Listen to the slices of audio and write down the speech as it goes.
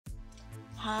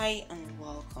Hi and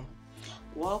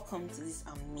welcome to this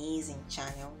amazing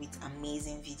channel with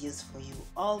amazing videos for you.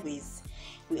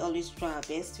 We always try our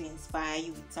best to inspire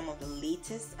you with some of the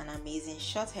latest and amazing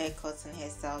short haircuts and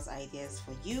hairstyles ideas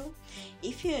for you.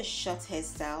 If you're a short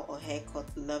hairstyle or haircut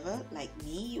lover like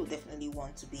me, you definitely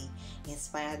want to be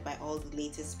inspired by all the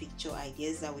latest picture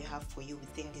ideas that we have for you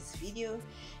within this video.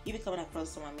 You'll be coming across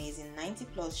some amazing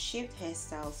 90+ shaved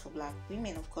hairstyles for black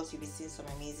women. Of course, you'll be seeing some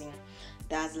amazing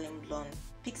dazzling blonde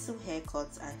pixel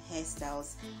haircuts and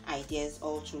hairstyles ideas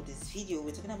all through this video.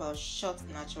 We're talking about short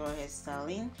natural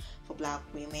hairstyling for black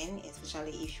women,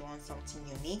 especially if you want something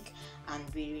unique and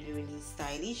really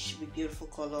stylish with beautiful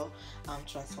color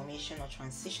transformation or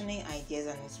transitioning ideas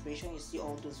and inspiration. You see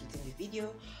all those within the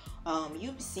video.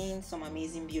 You'll be seeing some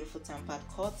amazing beautiful tempered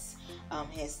cuts,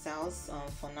 hairstyles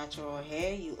for natural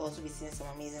hair. You'll also be seeing some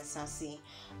amazing sassy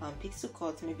pixel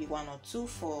cuts, maybe one or two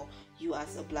for you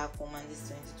as a black woman this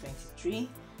 2023.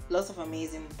 Lots of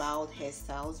amazing bald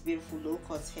hairstyles, beautiful low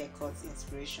cut haircuts,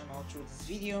 inspiration all through this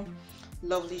video.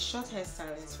 Lovely short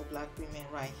hairstyles for black women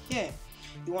right here.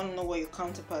 You want to know what your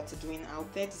counterparts are doing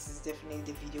out there? This is definitely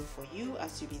the video for you,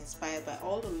 as you'll be inspired by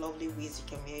all the lovely ways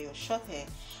you can wear your short hair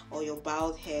or your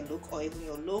bald hair look, or even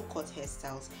your low cut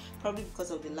hairstyles. Probably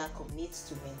because of the lack of needs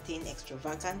to maintain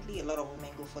extravagantly, a lot of women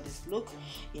go for this look.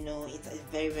 You know, it's a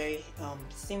very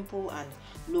simple and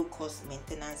low cost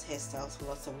maintenance hairstyles for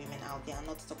lots of women out there, and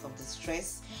not to talk of the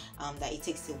stress that it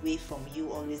takes away from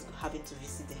you always having to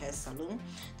visit the hair salon.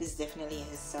 This is definitely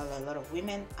a hairstyle a lot of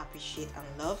women appreciate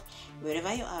and love.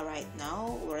 Wherever you are right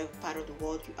now, wherever part of the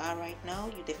world you are right now,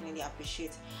 you definitely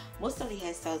appreciate most of the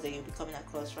hairstyles that you'll be coming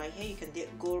across right here. You can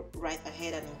go right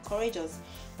ahead and encourage us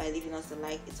by leaving us a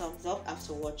like, a thumbs up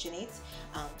after watching it,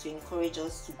 to encourage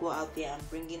us to go out there and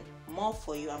bring in more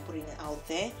for you and putting it out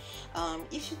there.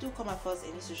 If you do come across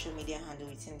any social media handle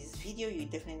within this video, you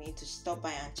definitely need to stop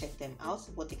by and check them out,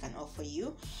 what they can offer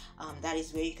you. That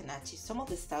is where you can achieve some of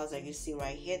the styles that you see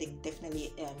right here. They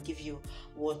definitely give you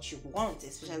what you want,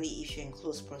 especially if you're in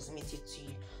close proximity to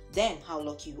you. Then how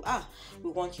lucky you are. We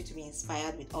want you to be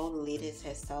inspired with all the latest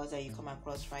hairstyles that you come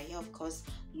across right here. Of course,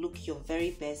 look your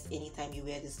very best anytime you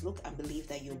wear this look and believe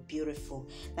that you're beautiful.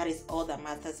 That is all that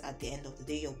matters at the end of the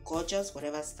day. You're gorgeous,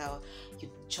 whatever style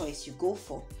choice you go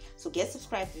for. So get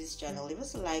subscribed to this channel, leave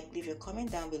us a like, leave your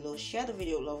comment down below, share the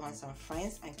video with loved ones and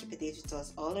friends, and keep it updated with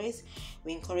us always.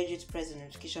 We encourage you to press the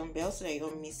notification bell so that you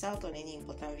don't miss out on any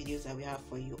important videos that we have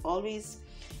for you always.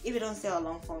 If you don't see our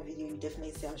long form video, you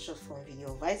definitely see our short form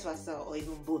video, vice versa, or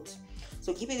even both.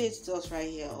 So keep it updated to us right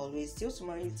here always. Till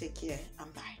tomorrow, you take care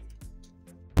and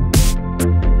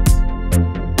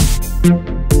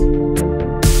bye.